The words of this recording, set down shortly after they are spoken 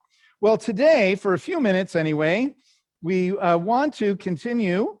Well, today, for a few minutes anyway, we want to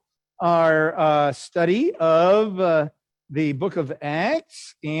continue our study of the book of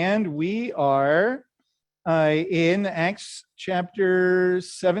Acts, and we are in Acts chapter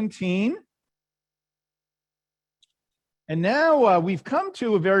 17. And now we've come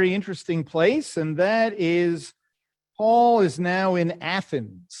to a very interesting place, and that is Paul is now in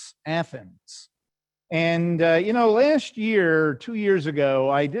Athens. And, last year, 2 years ago,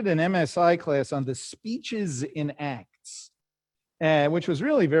 I did an MSI class on the speeches in Acts, which was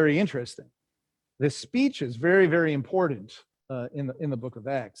really very interesting. The speech is very, very important in the book of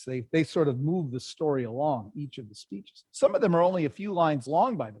Acts. They sort of move the story along, each of the speeches. Some of them are only a few lines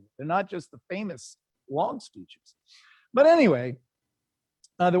long, by the way. They're not just the famous long speeches. But anyway,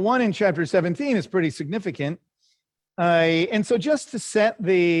 the one in chapter 17 is pretty significant. And so just to set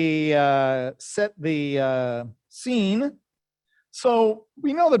the scene, so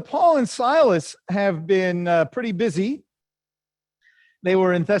we know that Paul and Silas have been pretty busy. They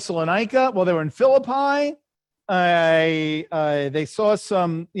were in Thessalonica. Well, they were in Philippi. They saw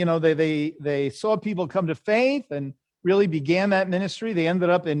some, they saw people come to faith and really began that ministry. They ended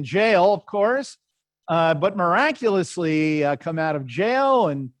up in jail, of course, but miraculously come out of jail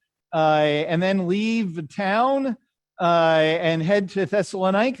and then leave the town. And head to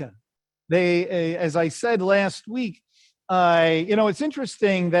Thessalonica. They, as I said last week, it's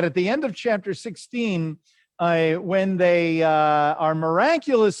interesting that at the end of chapter 16, when they are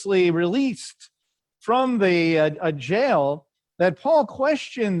miraculously released from the jail, that Paul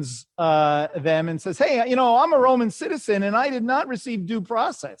questions them and says, "Hey, I'm a Roman citizen and I did not receive due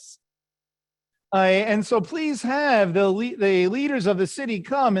process. And so please have the leaders of the city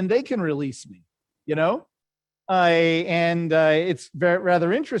come and they can release me." It's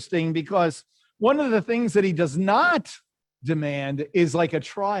rather interesting because one of the things that he does not demand is like a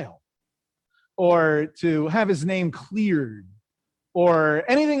trial or to have his name cleared or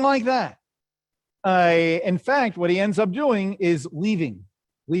anything like that. In fact, what he ends up doing is leaving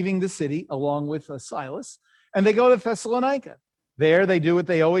the city along with Silas, and they go to Thessalonica. There they do what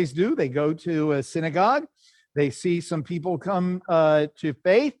they always do. They go to a synagogue. They see some people come to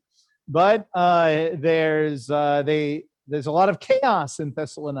faith. But there's a lot of chaos in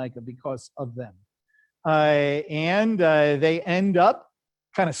Thessalonica because of them. And they end up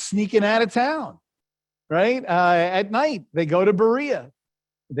kind of sneaking out of town, right? At night, they go to Berea.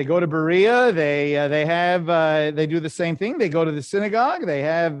 They do the same thing. They go to the synagogue.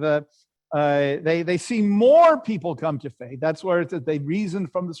 They see more people come to faith. That's where it's that they reason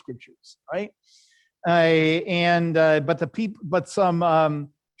from the scriptures, right? But some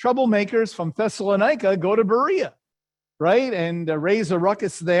troublemakers from Thessalonica go to Berea, right? And raise a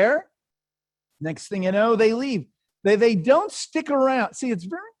ruckus there. Next thing you know, they leave. They don't stick around. See, it's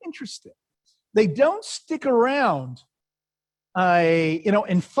very interesting. They don't stick around,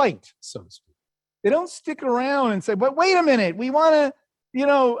 and fight, so to speak. They don't stick around and say, "But wait a minute, we want to,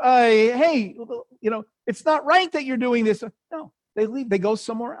 hey, it's not right that you're doing this." No, they leave. They go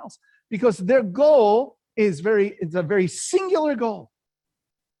somewhere else because their goal is it's a very singular goal.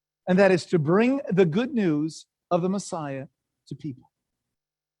 And that is to bring the good news of the Messiah to people.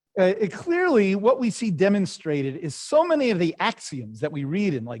 Clearly, what we see demonstrated is so many of the axioms that we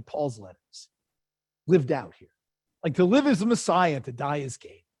read in, like Paul's letters, lived out here. Like to live as the Messiah, to die is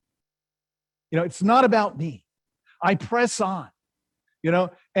gain. It's not about me. I press on.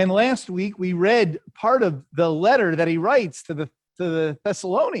 And last week we read part of the letter that he writes to the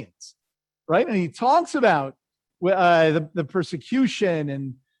Thessalonians, right? And he talks about the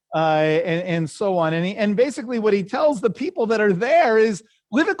persecution and so on. And basically what he tells the people that are there is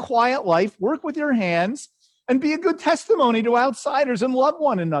live a quiet life, work with your hands, and be a good testimony to outsiders and love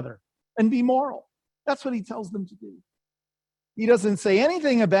one another and be moral. That's what he tells them to do. He doesn't say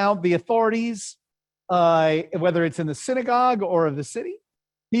anything about the authorities, whether it's in the synagogue or of the city.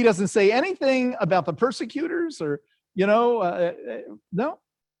 He doesn't say anything about the persecutors or, no.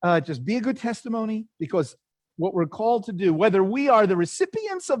 Just be a good testimony because what we're called to do, whether we are the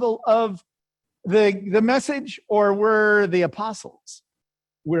recipients of the message or we're the apostles,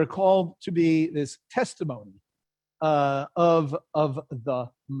 we're called to be this testimony of the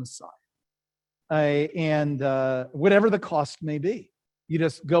Messiah. And whatever the cost may be, you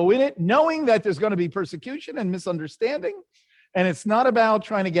just go in it knowing that there's going to be persecution and misunderstanding. And it's not about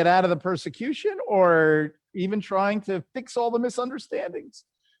trying to get out of the persecution or even trying to fix all the misunderstandings.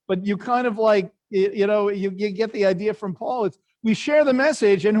 But you kind of like, you get the idea from Paul. It's we share the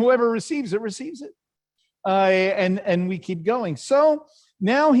message and whoever receives it, receives it. And we keep going. So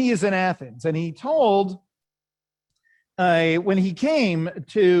now he is in Athens and he told when he came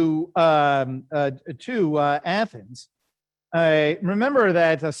to Athens, remember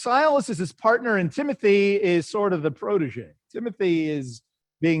that Silas is his partner and Timothy is sort of the protege. Timothy is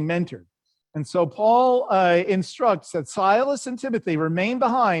being mentored. And so Paul instructs that Silas and Timothy remain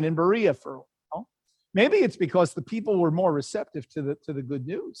behind in Berea for a while. Maybe it's because the people were more receptive to the good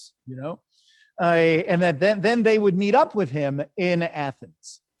news, and that then they would meet up with him in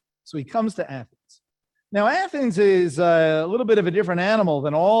Athens. So he comes to Athens. Now, Athens is a little bit of a different animal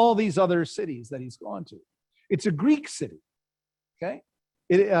than all these other cities that he's gone to. It's a Greek city, okay?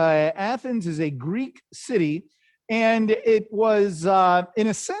 Athens is a Greek city, and it was, in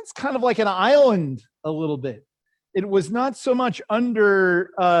a sense, kind of like an island a little bit. It was not so much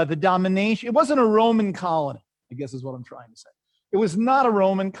under the domination. It wasn't a Roman colony, I guess is what I'm trying to say. It was not a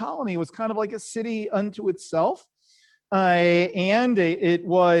Roman colony. It was kind of like a city unto itself. And it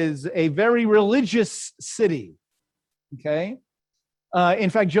was a very religious city, okay? In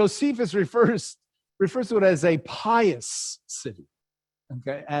fact, Josephus refers to it as a pious city,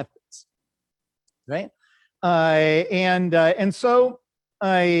 okay, Athens, right? And so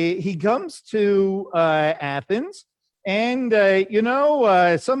he comes to Athens, and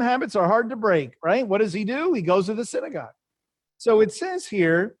some habits are hard to break, right? What does he do? He goes to the synagogue. So it says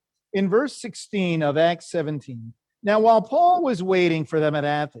here in verse 16 of Acts 17, now while Paul was waiting for them at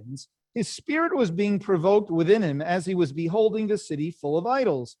Athens, his spirit was being provoked within him as he was beholding the city full of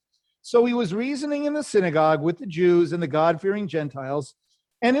idols. So he was reasoning in the synagogue with the Jews and the God-fearing Gentiles,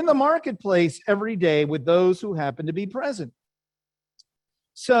 and in the marketplace every day with those who happened to be present.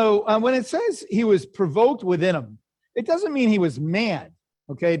 So when it says he was provoked within him, it doesn't mean he was mad,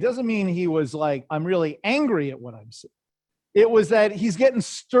 okay? It doesn't mean he was like, I'm really angry at what I'm seeing. It was that he's getting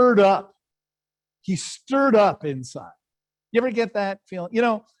stirred up. He's stirred up inside. You ever get that feeling?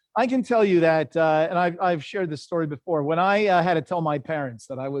 I can tell you that, and I've shared this story before. When I had to tell my parents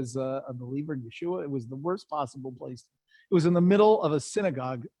that I was a believer in Yeshua, it was the worst possible place. It was in the middle of a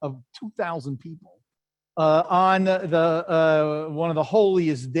synagogue of 2,000 people on the one of the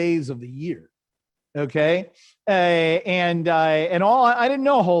holiest days of the year. Okay, and all I didn't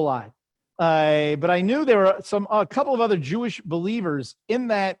know a whole lot. But I knew there were a couple of other Jewish believers in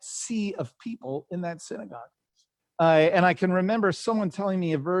that sea of people in that synagogue. And I can remember someone telling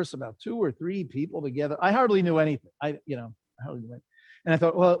me a verse about 2 or 3 people together. I hardly knew anything. I hardly knew anything. And I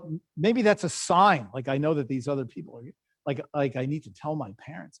thought, well, maybe that's a sign. Like I know that these other people are like I need to tell my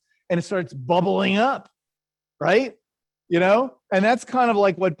parents. And it starts bubbling up, right? And that's kind of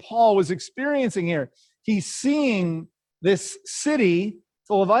like what Paul was experiencing here. He's seeing this city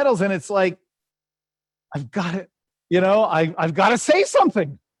full of idols, and it's like, I've got it, I've got to say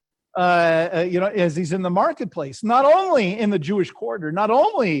something, as he's in the marketplace, not only in the Jewish quarter, not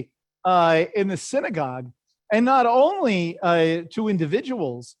only in the synagogue, and not only to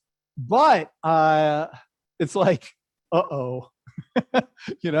individuals, but it's like, I've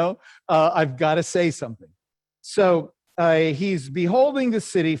got to say something. So he's beholding the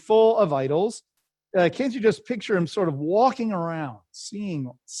city full of idols. Can't you just picture him sort of walking around,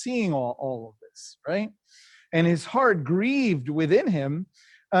 seeing all of this, right? And his heart grieved within him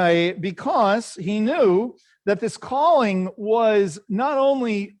because he knew that this calling was not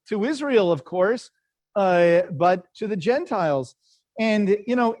only to Israel, of course, but to the Gentiles. And,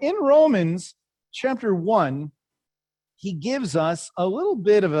 in Romans chapter 1, he gives us a little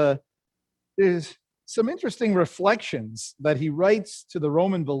bit of there's some interesting reflections that he writes to the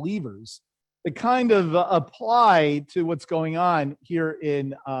Roman believers that kind of apply to what's going on here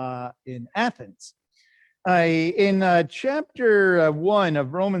in Athens. In chapter 1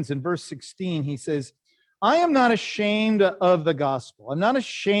 of Romans, in verse 16, he says, I am not ashamed of the gospel. I'm not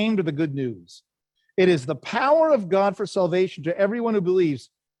ashamed of the good news. It is the power of God for salvation to everyone who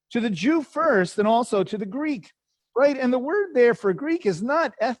believes, to the Jew first and also to the Greek, right? And the word there for Greek is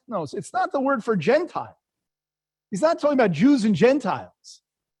not ethnos. It's not the word for Gentile. He's not talking about Jews and Gentiles.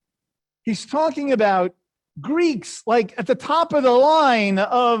 He's talking about Greeks, like at the top of the line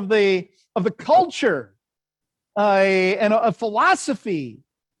of the culture, and a philosophy,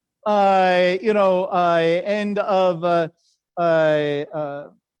 and of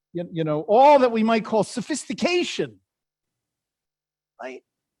all that we might call sophistication. Right?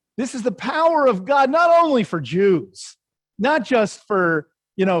 This is the power of God, not only for Jews, not just for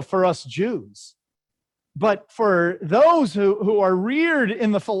us Jews, but for those who are reared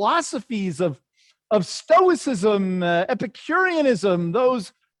in the philosophies of Stoicism, Epicureanism,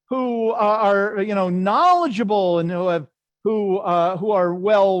 those who are knowledgeable and who are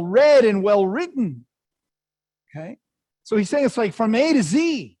well read and well written. Okay, so he's saying it's like from A to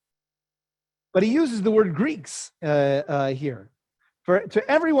Z. But he uses the word Greeks here. To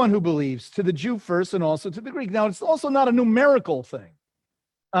everyone who believes, to the Jew first and also to the Greek. Now, it's also not a numerical thing.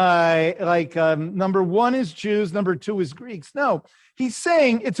 Number one is Jews, number two is Greeks. No, he's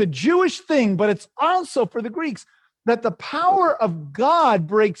saying it's a Jewish thing, but it's also for the Greeks, that the power of God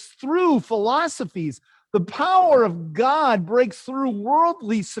breaks through philosophies. The power of God breaks through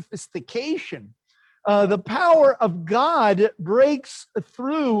worldly sophistication. The power of God breaks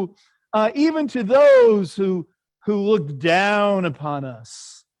through even to those who look down upon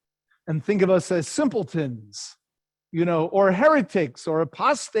us and think of us as simpletons, or heretics or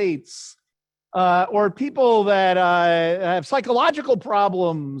apostates, or people that have psychological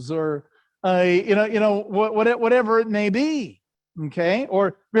problems, or whatever it may be, okay?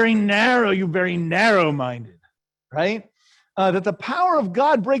 Or very narrow-minded, right? That the power of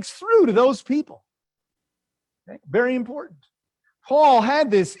God breaks through to those people. Okay? Very important. Paul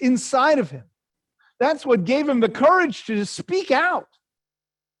had this inside of him. That's what gave him the courage to speak out.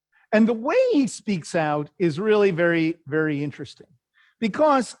 And the way he speaks out is really very, very interesting.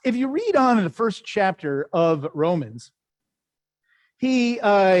 Because if you read on in the first chapter of Romans, he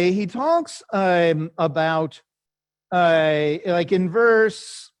talks about, like in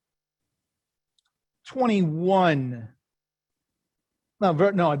verse 21.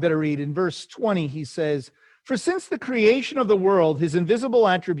 No, I better read. In verse 20, he says, "For since the creation of the world, his invisible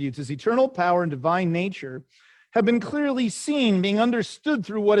attributes, his eternal power and divine nature, have been clearly seen, being understood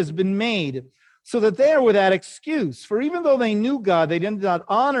through what has been made, so that they are without excuse. For even though they knew God, they did not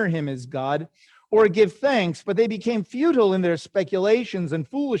honor him as God or give thanks, but they became futile in their speculations and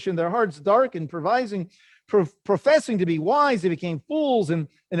foolish in their hearts darkened, professing to be wise, they became fools, and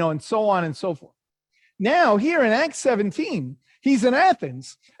so on and so forth." Now, here in Acts 17, he's in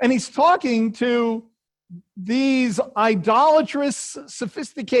Athens, and he's talking to these idolatrous,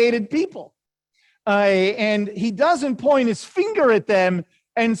 sophisticated people. And he doesn't point his finger at them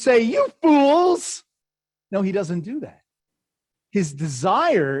and say, "You fools." No, he doesn't do that. His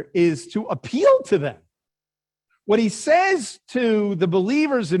desire is to appeal to them. What he says to the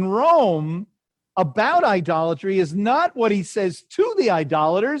believers in Rome about idolatry is not what he says to the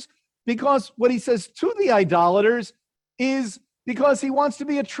idolaters, because what he says to the idolaters is because he wants to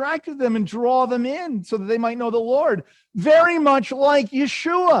be attracted to them and draw them in so that they might know the Lord. Very much like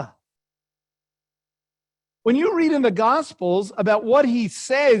Yeshua. When you read in the Gospels about what he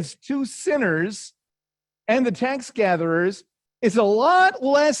says to sinners and the tax gatherers, it's a lot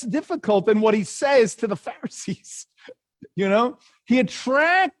less difficult than what he says to the Pharisees. He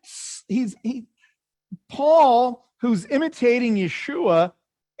attracts, Paul, who's imitating Yeshua,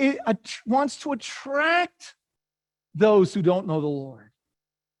 wants to attract those who don't know the Lord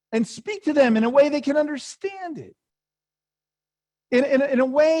and speak to them in a way they can understand it. In a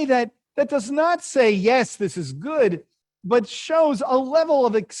way that does not say, yes, this is good, but shows a level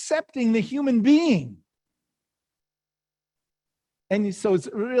of accepting the human being. And so it's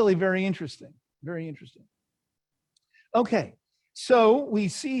really very interesting, very interesting. Okay, so we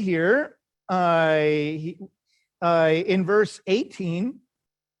see here in verse 18,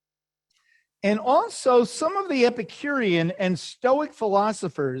 and also some of the Epicurean and Stoic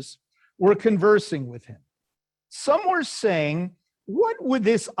philosophers were conversing with him. Some were saying, "What would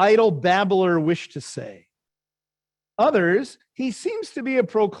this idle babbler wish to say?" Others, "He seems to be a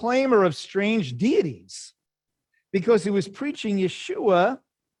proclaimer of strange deities because he was preaching Yeshua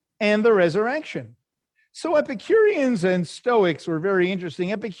and the resurrection." So Epicureans and Stoics were very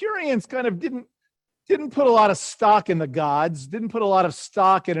interesting. Epicureans kind of didn't put a lot of stock in the gods, didn't put a lot of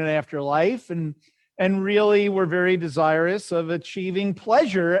stock in an afterlife, and really were very desirous of achieving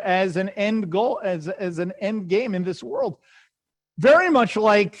pleasure as an end goal, as an end game in this world. Very much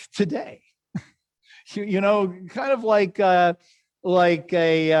like today, kind of like an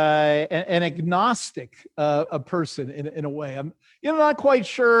agnostic a person in a way. I'm not quite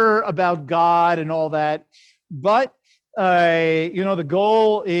sure about God and all that, but the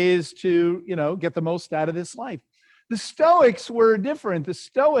goal is to get the most out of this life. The Stoics were different. The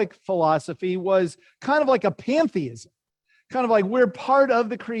Stoic philosophy was kind of like a pantheism, kind of like we're part of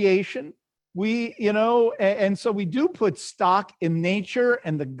the creation. And so we do put stock in nature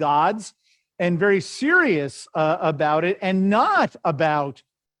and the gods, and very serious about it, and not about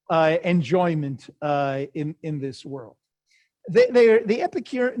enjoyment in this world. The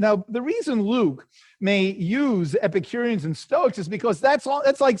Epicurean. Now, the reason Luke may use Epicureans and Stoics is because that's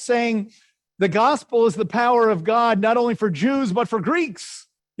like saying the gospel is the power of God, not only for Jews, but for Greeks,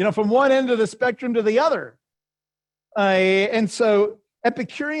 from one end of the spectrum to the other. And so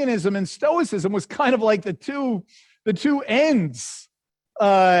Epicureanism and Stoicism was kind of like the two ends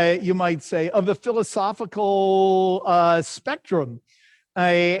you might say, of the philosophical spectrum.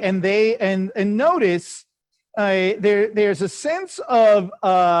 And notice there's a sense of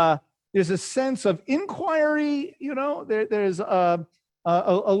inquiry. There's a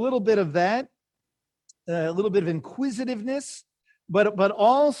little bit of that, a little bit of inquisitiveness, but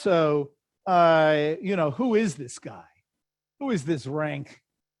also who is this guy? Who is this rank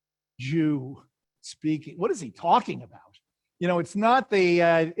Jew speaking? What is he talking about? It's not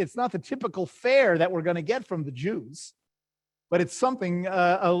the typical fare that we're going to get from the Jews, but it's something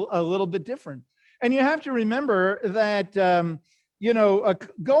a little bit different. And you have to remember that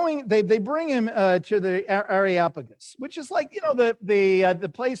they bring him to the Areopagus, which is like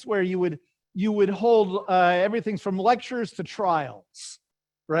the place where you would hold everything from lectures to trials,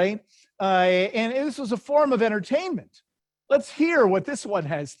 right? And this was a form of entertainment. Let's hear what this one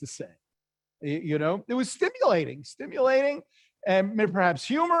has to say. It was stimulating, and perhaps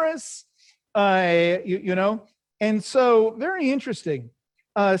humorous, and so very interesting.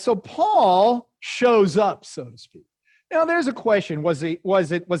 So Paul shows up, so to speak. Now there's a question: was he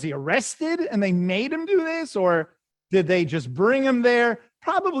arrested and they made him do this, or did they just bring him there?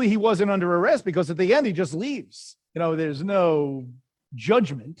 Probably he wasn't under arrest, because at the end he just leaves. There's no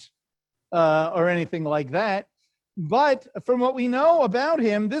judgment or anything like that. But from what we know about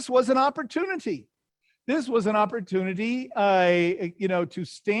him, this was an opportunity. This was an opportunity, to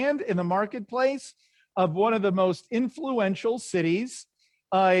stand in the marketplace of one of the most influential cities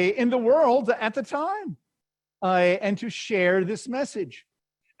in the world at the time, and to share this message.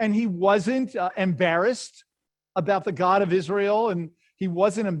 And he wasn't embarrassed about the God of Israel, and he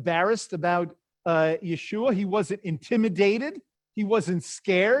wasn't embarrassed about Yeshua. He wasn't intimidated. He wasn't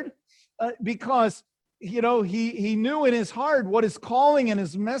scared, because he knew in his heart what his calling and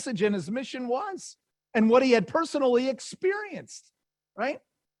his message and his mission was, and what he had personally experienced, right?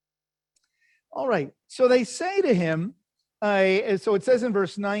 All right. So they say to him, so it says in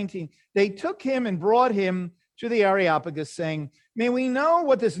verse 19, they took him and brought him to the Areopagus, saying, "May we know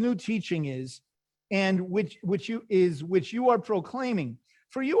what this new teaching is, and which you are proclaiming?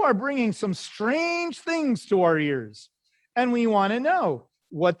 For you are bringing some strange things to our ears, and we want to know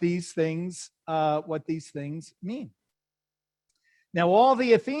what these things mean." Now, all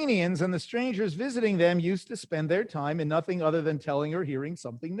the Athenians and the strangers visiting them used to spend their time in nothing other than telling or hearing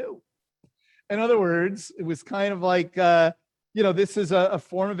something new. In other words, it was kind of like, this is a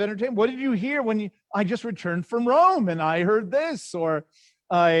form of entertainment. What did you hear I just returned from Rome and I heard this, or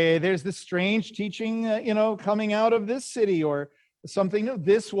there's this strange teaching, coming out of this city, or something new.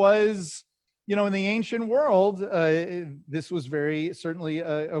 This was, in the ancient world, this was very certainly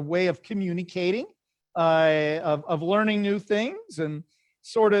a way of communicating, of learning new things, and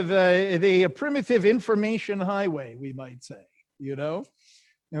sort of the primitive information highway, we might say,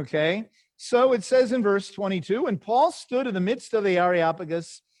 Okay. So it says in verse 22, and Paul stood in the midst of the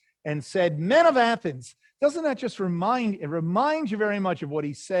Areopagus and said, "Men of Athens." Doesn't that just remind you very much of what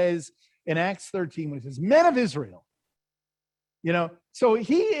he says in Acts 13 when he says, "Men of Israel"? So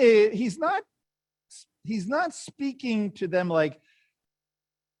he's not speaking to them like,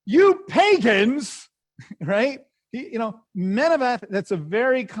 "You pagans," right? Men of Athens, that's a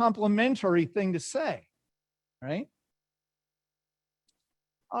very complimentary thing to say, right?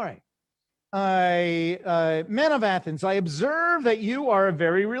 All right. Men of Athens, I observe that you are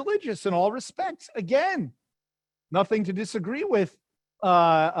very religious in all respects. Again, nothing to disagree with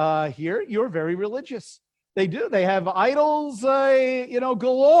here. You're very religious. They do. They have idols,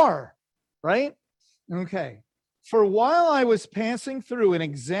 galore, right? Okay. For while I was passing through and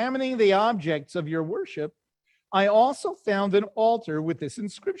examining the objects of your worship, I also found an altar with this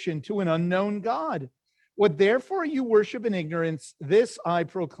inscription: "To an unknown God. What therefore you worship in ignorance, this I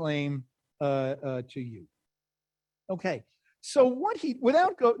proclaim to you." Okay. So we're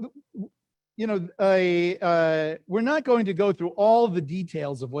not going to go through all the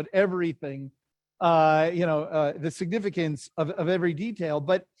details of what everything, the significance of every detail,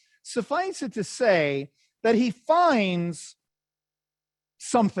 but suffice it to say that he finds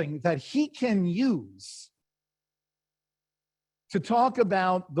something that he can use to talk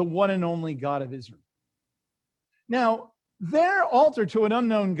about the one and only God of Israel. Now, their altar to an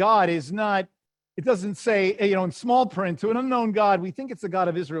unknown God is not, it doesn't say, in small print, "To an unknown God." We think it's the God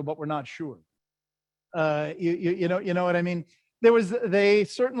of Israel, but we're not sure. You know what I mean? They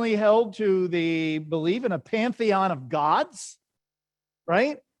certainly held to the belief in a pantheon of gods,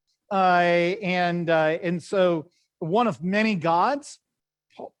 right? And so one of many gods.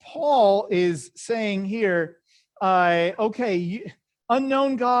 Paul is saying here,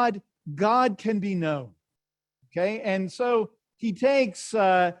 unknown God, God can be known. Okay, and so he takes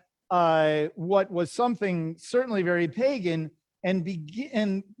what was something certainly very pagan and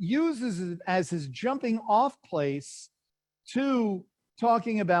uses it as his jumping off place to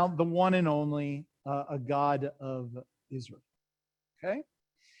talking about the one and only a God of Israel. Okay.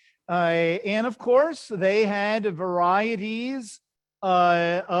 And of course, they had varieties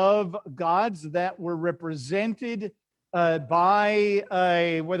of gods that were represented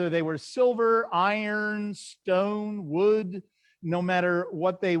by whether they were silver, iron, stone, wood, no matter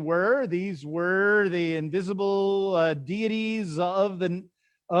what they were. These were the invisible deities of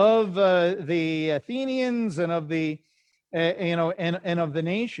the Athenians and of the and of the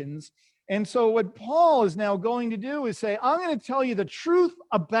nations. And so what Paul is now going to do is say, I'm going to tell you the truth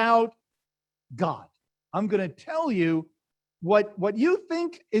about God. I'm going to tell you what you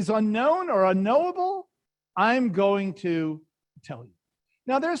think is unknown or unknowable. I'm going to tell you.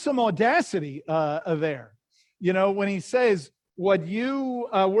 Now, there's some audacity there. When he says, what you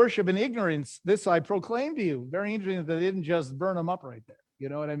worship in ignorance, this I proclaim to you. Very interesting that they didn't just burn him up right there. You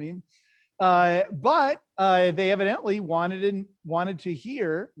know what I mean? But they evidently wanted to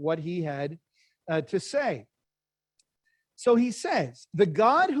hear what he had to say. So he says, the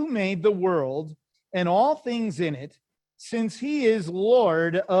God who made the world and all things in it, since he is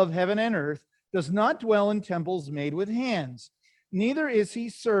Lord of heaven and earth, does not dwell in temples made with hands. Neither is he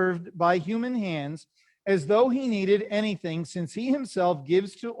served by human hands as though he needed anything, since he himself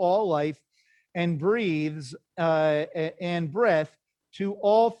gives to all life and breathes and breath to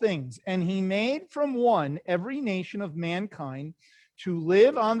all things. And he made from one every nation of mankind to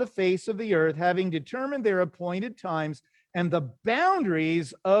live on the face of the earth, having determined their appointed times and the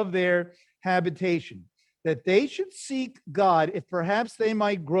boundaries of their habitation, that they should seek God, if perhaps they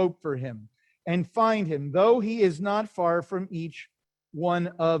might grope for him and find him, though he is not far from each one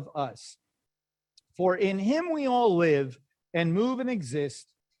of us. For in him we all live and move and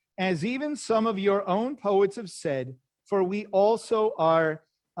exist, as even some of your own poets have said, for we also are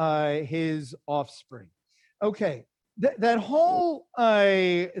his offspring. Okay, that whole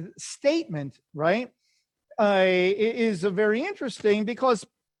statement, right, is very interesting because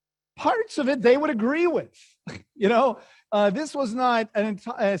parts of it they would agree with. This was not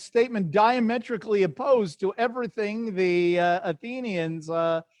a statement diametrically opposed to everything the Athenians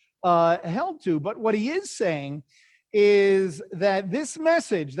held to. But what he is saying is that this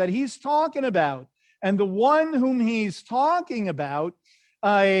message that he's talking about, and the one whom he's talking about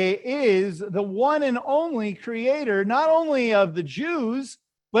is the one and only creator, not only of the Jews,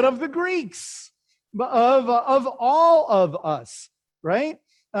 but of the Greeks, of all of us, right?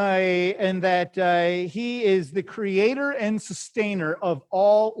 And that he is the creator and sustainer of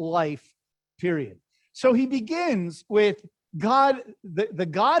all life, period. So he begins with God, the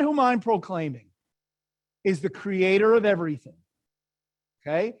God whom I'm proclaiming is the creator of everything,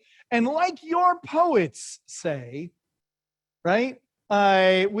 okay? And like your poets say, right,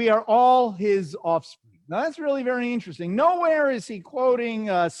 we are all his offspring. Now, that's really very interesting. Nowhere is he quoting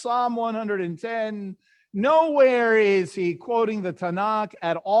Psalm 110. Nowhere is he quoting the Tanakh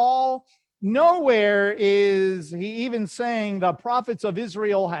at all. Nowhere is he even saying the prophets of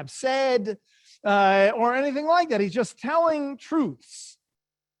Israel have said or anything like that. He's just telling truths,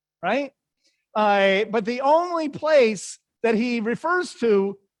 right? But the only place that he refers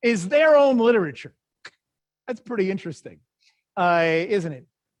to is their own literature. That's pretty interesting, isn't it?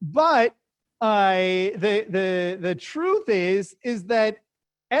 But the truth is that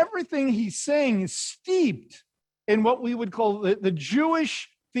everything he's saying is steeped in what we would call the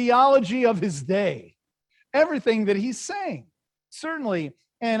Jewish theology of his day. Everything that he's saying, certainly.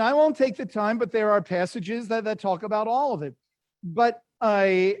 And I won't take the time, but there are passages that talk about all of it. But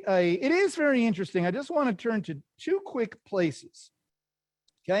it is very interesting. I just want to turn to two quick places.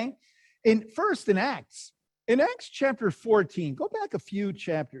 Okay. First in Acts chapter 14, go back a few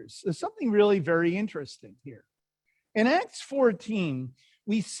chapters. There's something really very interesting here. In Acts 14,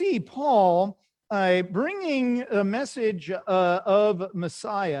 we see Paul bringing a message of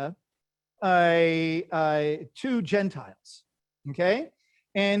Messiah to Gentiles. Okay.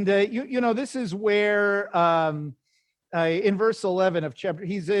 And, this is where in verse 11 of chapter,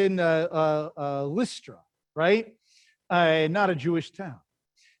 he's in Lystra, right? Not a Jewish town.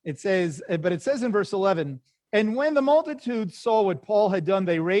 It says in verse 11, and when the multitude saw what Paul had done,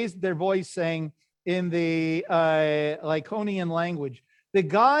 they raised their voice, saying in the Lycaonian language, the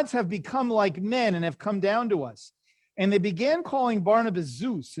gods have become like men and have come down to us. And they began calling Barnabas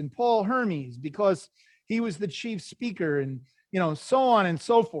Zeus and Paul Hermes, because he was the chief speaker, and so on and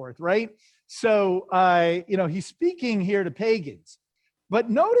so forth, right? So he's speaking here to pagans.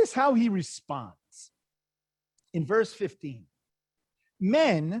 But notice how he responds in verse 15.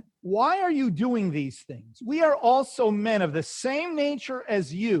 Men, why are you doing these things? We are also men of the same nature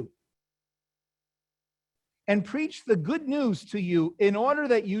as you, and preach the good news to you in order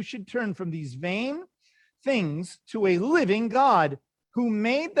that you should turn from these vain things to a living God who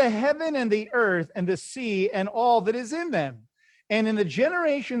made the heaven and the earth and the sea and all that is in them. And in the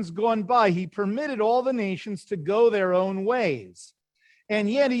generations gone by, he permitted all the nations to go their own ways. And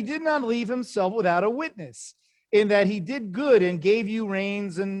yet he did not leave himself without a witness, in that he did good and gave you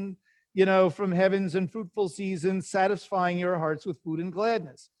rains and, from heavens and fruitful seasons, satisfying your hearts with food and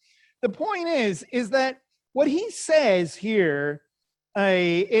gladness. The point is that what he says here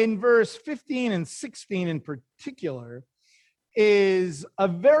in verse 15 and 16 in particular is a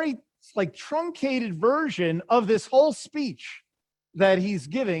very truncated version of this whole speech that he's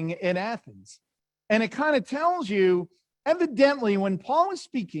giving in Athens. And it kind of tells you, evidently, when Paul is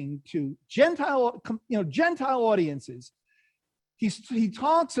speaking to Gentile audiences, he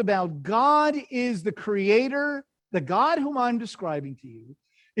talks about God is the creator. The God whom I'm describing to you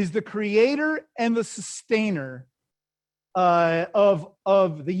is the creator and the sustainer of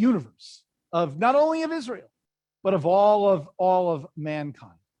the universe, of not only of Israel, but of all of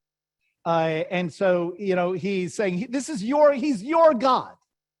mankind. And so, he's saying he's your God,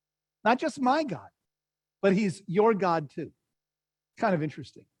 not just my God, but he's your God too. Kind of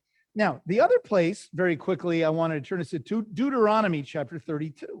interesting. Now, the other place, very quickly, I wanted to turn us to Deuteronomy chapter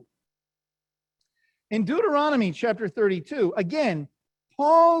 32. In Deuteronomy chapter 32, again,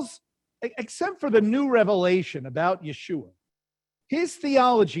 Paul's, except for the new revelation about Yeshua, his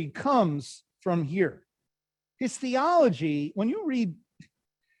theology comes from here. His theology, when you read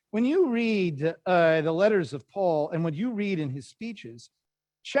the letters of Paul and what you read in his speeches,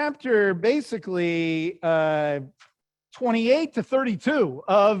 chapter basically 28 to 32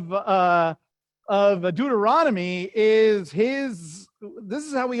 of Deuteronomy is this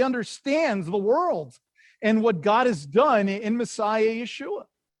is how he understands the world and what God has done in Messiah Yeshua.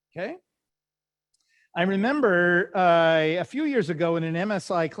 Okay. I remember a few years ago in an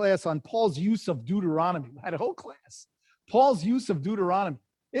MSI class on Paul's use of Deuteronomy. We had a whole class, Paul's use of Deuteronomy.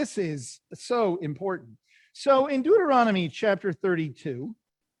 This is so important. So in Deuteronomy chapter 32,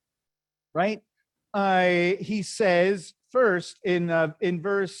 right, he says first in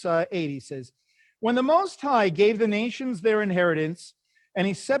verse 8, he says, when the Most High gave the nations their inheritance, and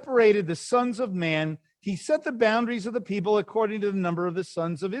he separated the sons of man, he set the boundaries of the people according to the number of the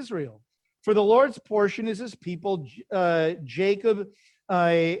sons of Israel. For the Lord's portion is his people, Jacob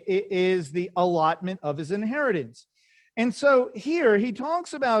is the allotment of his inheritance. And so here he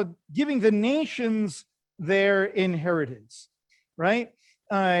talks about giving the nations their inheritance, right?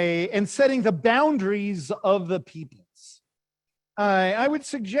 And setting the boundaries of the peoples. I would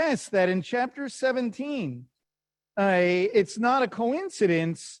suggest that in chapter 17, it's not a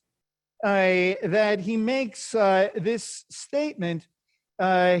coincidence that he makes this statement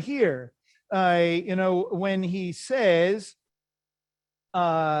here. When he says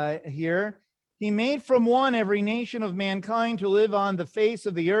here, he made from one every nation of mankind to live on the face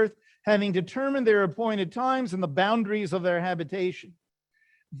of the earth, having determined their appointed times and the boundaries of their habitation,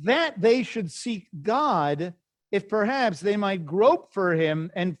 that they should seek God, if perhaps they might grope for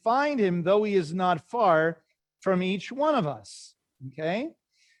him and find him, though he is not far from each one of us. Okay.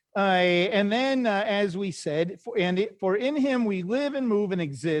 And then, as we said, for in him we live and move and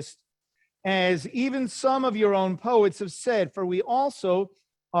exist, as even some of your own poets have said, for we also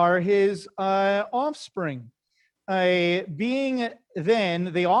are his offspring. Being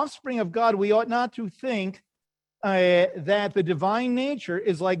then the offspring of God, we ought not to think that the divine nature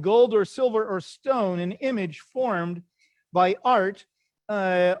is like gold or silver or stone, an image formed by art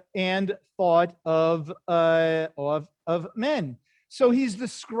and thought of men. So he's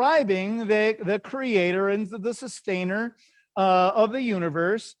describing the creator and the sustainer of the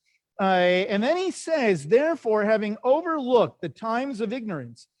universe. And then he says, therefore, having overlooked the times of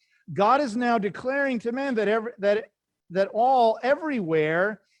ignorance, God is now declaring to men that all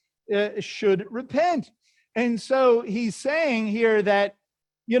everywhere should repent. And so he's saying here that,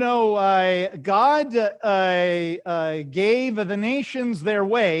 God gave the nations their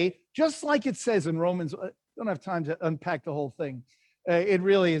way, just like it says in Romans. I don't have time to unpack the whole thing. It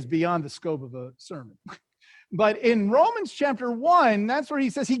really is beyond the scope of a sermon. But in Romans chapter 1, that's where he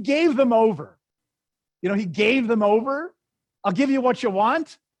says he gave them over. He gave them over. I'll give you what you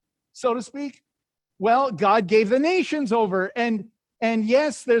want, so to speak. Well, God gave the nations over. And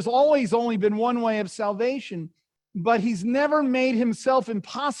yes, there's always only been one way of salvation, but he's never made himself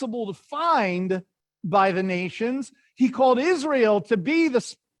impossible to find by the nations. He called Israel to be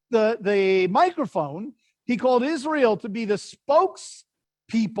the microphone. He called Israel to be the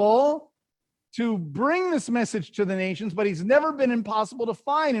people to bring this message to the nations, but he's never been impossible to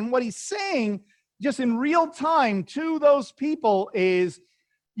find. And what he's saying just in real time to those people is,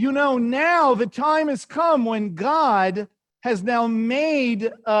 now the time has come when God has now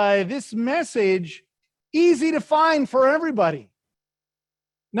made this message easy to find for everybody.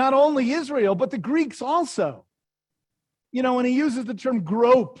 Not only Israel, but the Greeks also. And he uses the term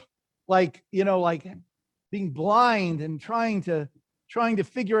grope, like being blind and trying to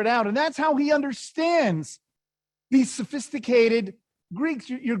figure it out. And that's how he understands these sophisticated Greeks.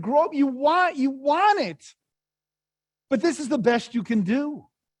 You're grope, you want it. But this is the best you can do.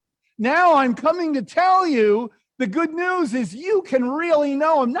 Now I'm coming to tell you the good news is you can really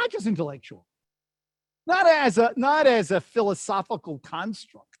know him, not just intellectual, not as a philosophical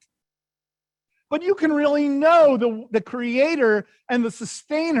construct, but you can really know the creator and the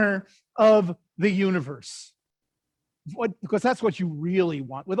sustainer of the universe. Because that's what you really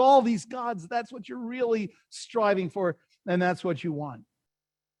want. With all these gods, that's what you're really striving for, and that's what you want.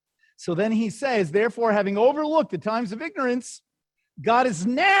 So then he says, therefore, having overlooked the times of ignorance, God is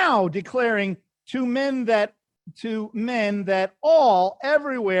now declaring to men that all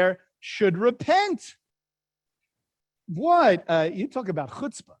everywhere should repent. What? You talk about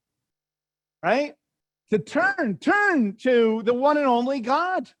chutzpah, right? To turn to the one and only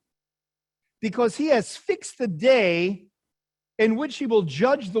God, because he has fixed the day in which he will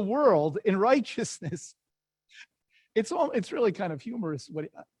judge the world in righteousness. It's really kind of humorous,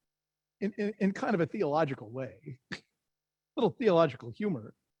 in kind of a theological way, little theological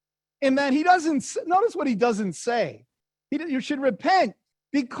humor, in that he doesn't, notice what he doesn't say. You should repent,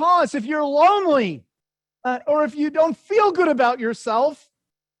 because if you're lonely, or if you don't feel good about yourself,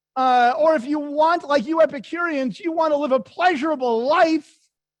 or if you want, like you Epicureans, you want to live a pleasurable life,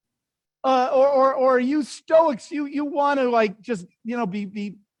 or you Stoics, you want to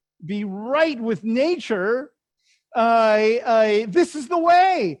be right with nature. This is the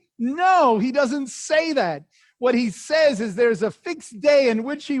way. No, he doesn't say that. What he says is there's a fixed day in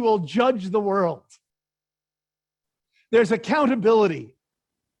which he will judge the world. There's accountability.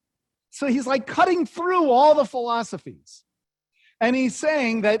 So he's like cutting through all the philosophies. And he's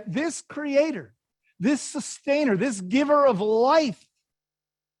saying that this creator, this sustainer, this giver of life,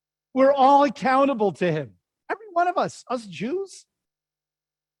 we're all accountable to him. Every one of us Jews,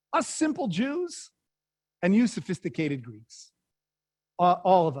 us simple Jews, and you sophisticated Greeks,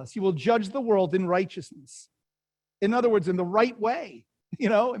 all of us. He will judge the world in righteousness. In other words, in the right way,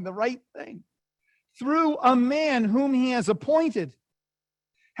 in the right thing, through a man whom he has appointed,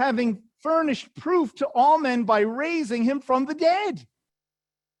 having furnished proof to all men by raising him from the dead.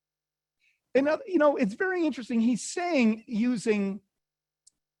 And, it's very interesting. He's saying, using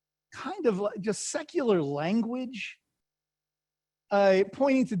kind of just secular language,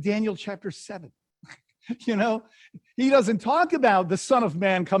 pointing to Daniel chapter 7. He doesn't talk about the Son of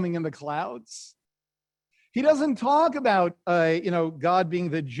Man coming in the clouds. He doesn't talk about, God being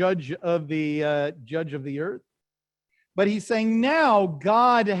the judge of the earth. But he's saying now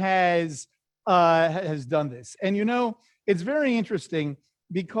God has done this. And, it's very interesting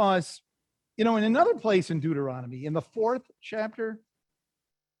because, in another place in Deuteronomy, in the fourth chapter,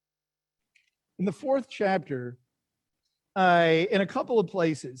 in a couple of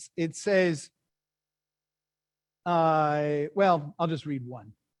places, it says, I'll just read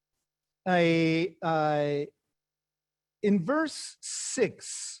one. In verse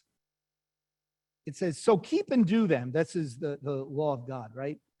 6, it says, so keep and do them. This is the law of God,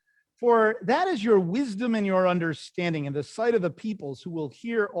 right? For that is your wisdom and your understanding in the sight of the peoples who will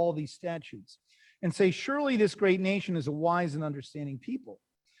hear all these statutes and say, surely this great nation is a wise and understanding people.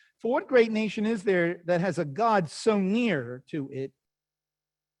 For what great nation is there that has a God so near to it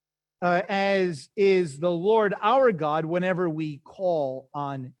as is the Lord our God whenever we call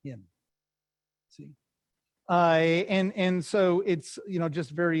on him? See? And so it's,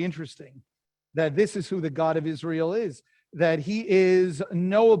 just very interesting that this is who the God of Israel is, that he is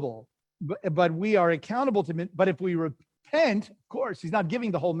knowable, but we are accountable to him. But if we repent, of course, he's not giving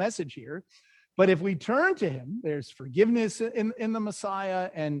the whole message here, but if we turn to him, there's forgiveness in the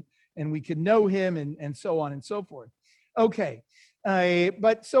Messiah, and we can know him, and so on and so forth. Okay.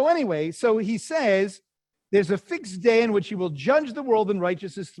 But so anyway, so he says, there's a fixed day in which he will judge the world in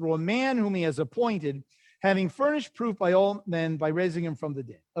righteousness through a man whom he has appointed, having furnished proof by all men by raising him from the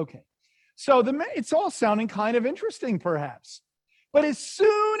dead. Okay. So it's all sounding kind of interesting, perhaps. But as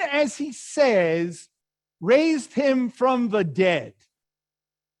soon as he says, raised him from the dead,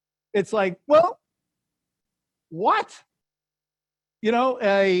 it's like, well, what?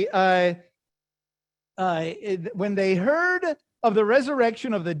 When they heard of the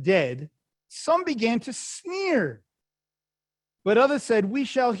resurrection of the dead, some began to sneer. But others said, we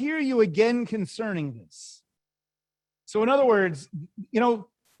shall hear you again concerning this. So in other words,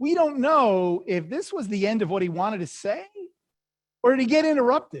 we don't know if this was the end of what he wanted to say, or did he get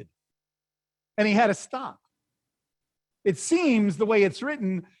interrupted and he had to stop? It seems the way it's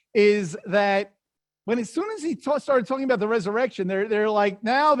written is that as soon as he started talking about the resurrection, they're like,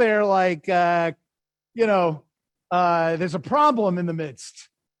 there's a problem in the midst,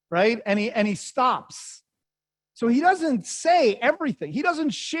 right? And he stops. So he doesn't say everything. He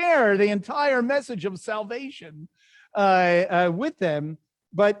doesn't share the entire message of salvation with them.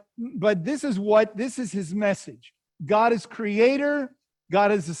 But this is his message. God is creator.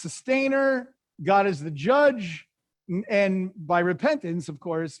 God is the sustainer. God is the judge. And by repentance, of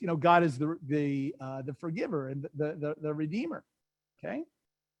course, God is the forgiver and the redeemer. Okay.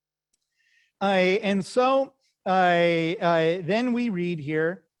 And so then we read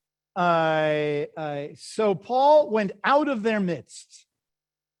here. So Paul went out of their midst,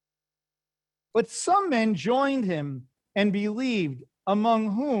 but some men joined him and believed,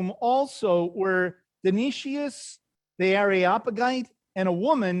 among whom also were Dionysius the Areopagite and a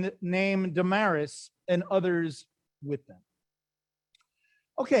woman named Damaris and others with them.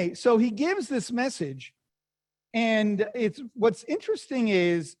 Okay, so he gives this message, and what's interesting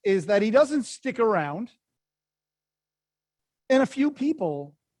is that he doesn't stick around, and a few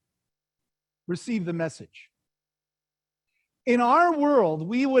people receive the message. In our world,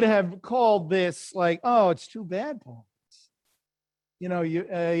 we would have called this like, oh, it's too bad, Paul. You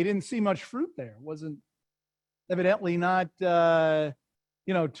didn't see much fruit there. Wasn't evidently not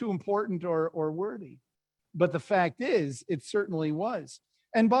too important or worthy. But the fact is, it certainly was.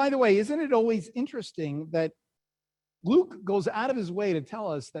 And by the way, isn't it always interesting that Luke goes out of his way to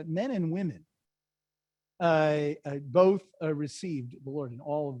tell us that men and women both received the Lord in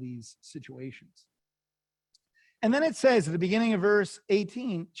all of these situations. And then it says at the beginning of verse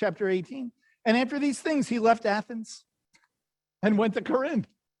 18, chapter 18, and after these things, he left Athens and went to Corinth.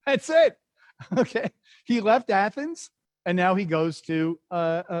 That's it. Okay. He left Athens and now he goes to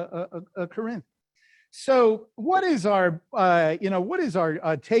Corinth. So what is our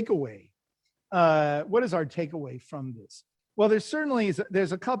takeaway? What is our takeaway from this? Well,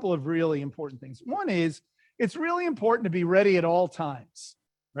 there's a couple of really important things. One is it's really important to be ready at all times,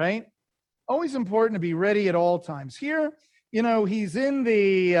 right? Always important to be ready at all times. Here, he's in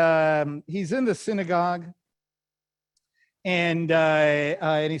the synagogue,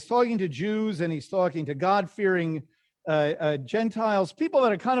 and he's talking to Jews and he's talking to God-fearing Gentiles, people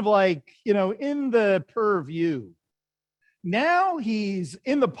that are kind of like, in the purview. Now he's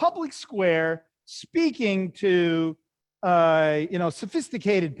in the public square speaking to,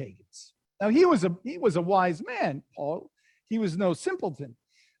 sophisticated pagans. Now he was a wise man, Paul. He was no simpleton,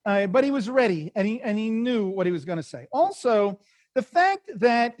 but he was ready and he knew what he was going to say. Also, the fact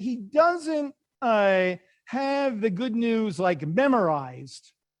that he doesn't have the good news like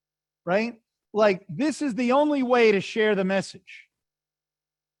memorized, right? Like this is the only way to share the message.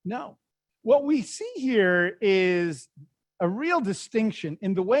 No. What we see here is a real distinction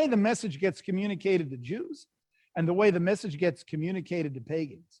in the way the message gets communicated to Jews and the way the message gets communicated to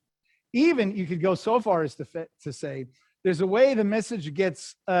pagans. Even you could go so far as to say there's a way the message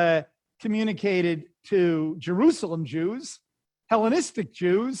gets communicated to Jerusalem Jews, Hellenistic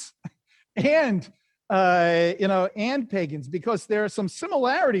Jews, and and pagans, because there are some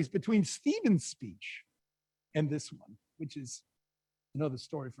similarities between Stephen's speech and this one, which is another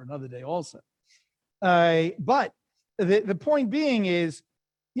story for another day also. But the point being is,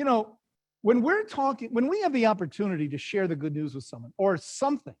 when we have the opportunity to share the good news with someone or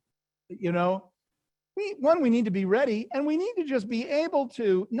something, we need to be ready, and we need to just be able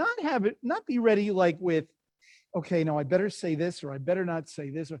to not be ready like with, okay, no, I better say this or I better not say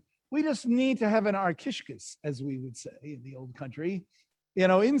this, or we just need to have an arkishkas, as we would say in the old country,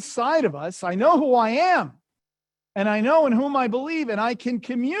 inside of us. I know who I am, and I know in whom I believe, and I can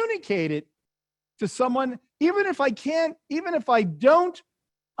communicate it to someone, even if I don't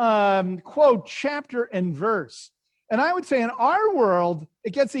quote chapter and verse. And I would say in our world,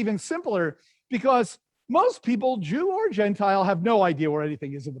 it gets even simpler, because most people, Jew or Gentile, have no idea where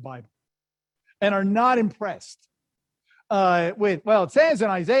anything is in the Bible and are not impressed it says in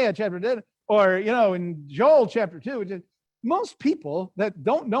Isaiah chapter 10, or, in Joel chapter 2, most people that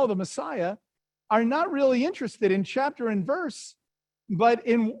don't know the Messiah are not really interested in chapter and verse, but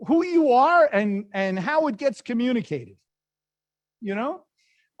in who you are and how it gets communicated,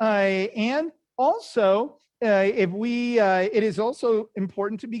 and also it is also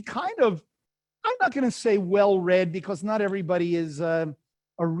important to be kind of, I I'm not going to say well read, because not everybody is a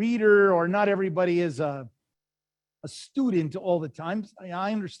reader, or not everybody is a student all the time.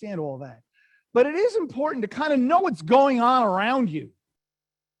 I understand all that. But it is important to kind of know what's going on around you.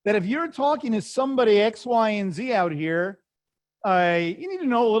 That if you're talking to somebody X, Y, and Z out here, you need to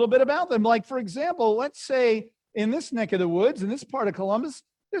know a little bit about them. Like, for example, let's say in this neck of the woods, in this part of Columbus,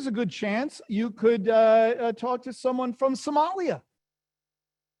 there's a good chance you could talk to someone from Somalia.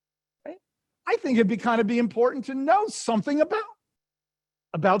 Right? I think it'd be important to know something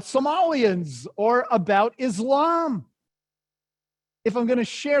about Somalians or about Islam. If I'm going to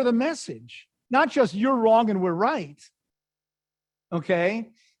share the message, not just you're wrong and we're right, okay?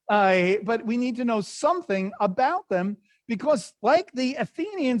 But we need to know something about them, because like the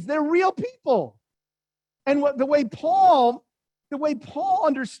Athenians, they're real people. And the way Paul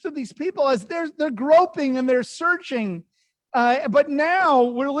understood these people is they're groping and they're searching. But now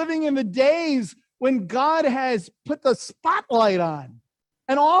we're living in the days when God has put the spotlight on,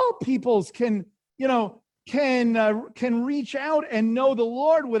 and all peoples can reach out and know the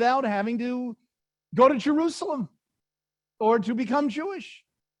Lord without having to go to Jerusalem or to become Jewish.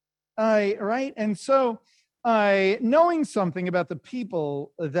 Right? And so knowing something about the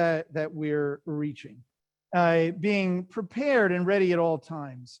people that we're reaching, being prepared and ready at all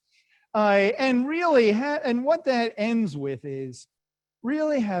times. And really, and what that ends with is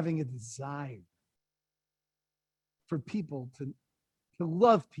really having a desire for people to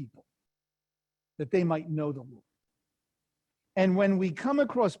love people, that they might know the Lord. And when we come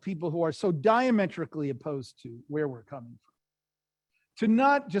across people who are so diametrically opposed to where we're coming from, to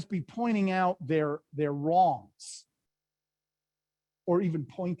not just be pointing out their wrongs or even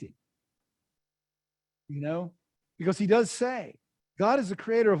pointing, because he does say, God is the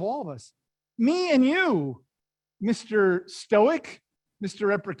creator of all of us. Me and you, Mr. Stoic,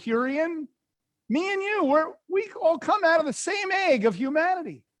 Mr. Epicurean, me and you, we all come out of the same egg of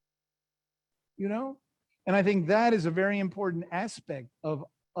humanity, And I think that is a very important aspect of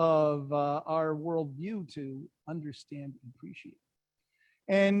our worldview to understand and appreciate.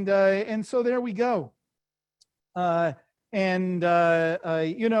 And so there we go. As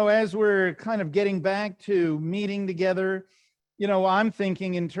we're kind of getting back to meeting together, I'm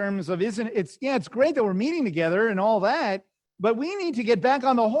thinking in terms of, it's great that we're meeting together and all that, but we need to get back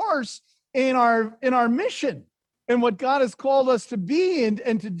on the horse in our mission and what God has called us to be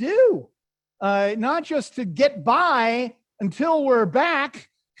and to do, not just to get by until we're back,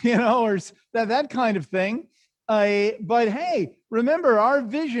 or that kind of thing. But hey, remember our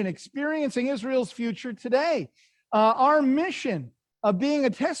vision, experiencing Israel's future today, our mission of being a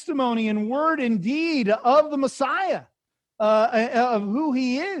testimony in word and deed of the Messiah, of who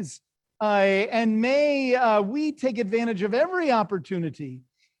he is. And may we take advantage of every opportunity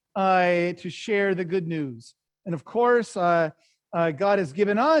to share the good news. And of course, God has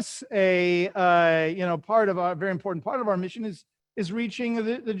given us very important part of our mission is reaching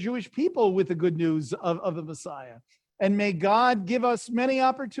the Jewish people with the good news of the Messiah. And may God give us many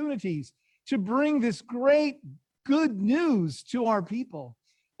opportunities to bring this great good news to our people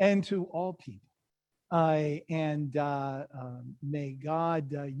and to all people. May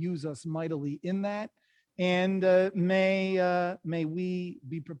God use us mightily in that. And may we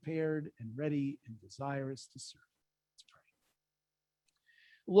be prepared and ready and desirous to serve. Let's pray.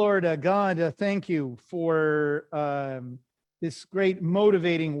 Lord God, thank you for this great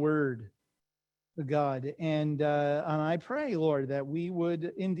motivating word, God. And I pray, Lord, that we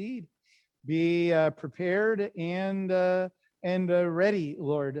would indeed be prepared and ready,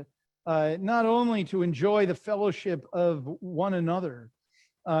 Lord, not only to enjoy the fellowship of one another,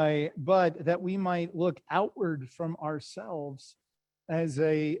 but that we might look outward from ourselves as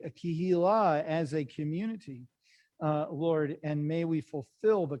a kihila, as a community, Lord, and may we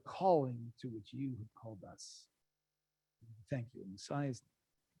fulfill the calling to which you have called us. Thank you in Messiah's name.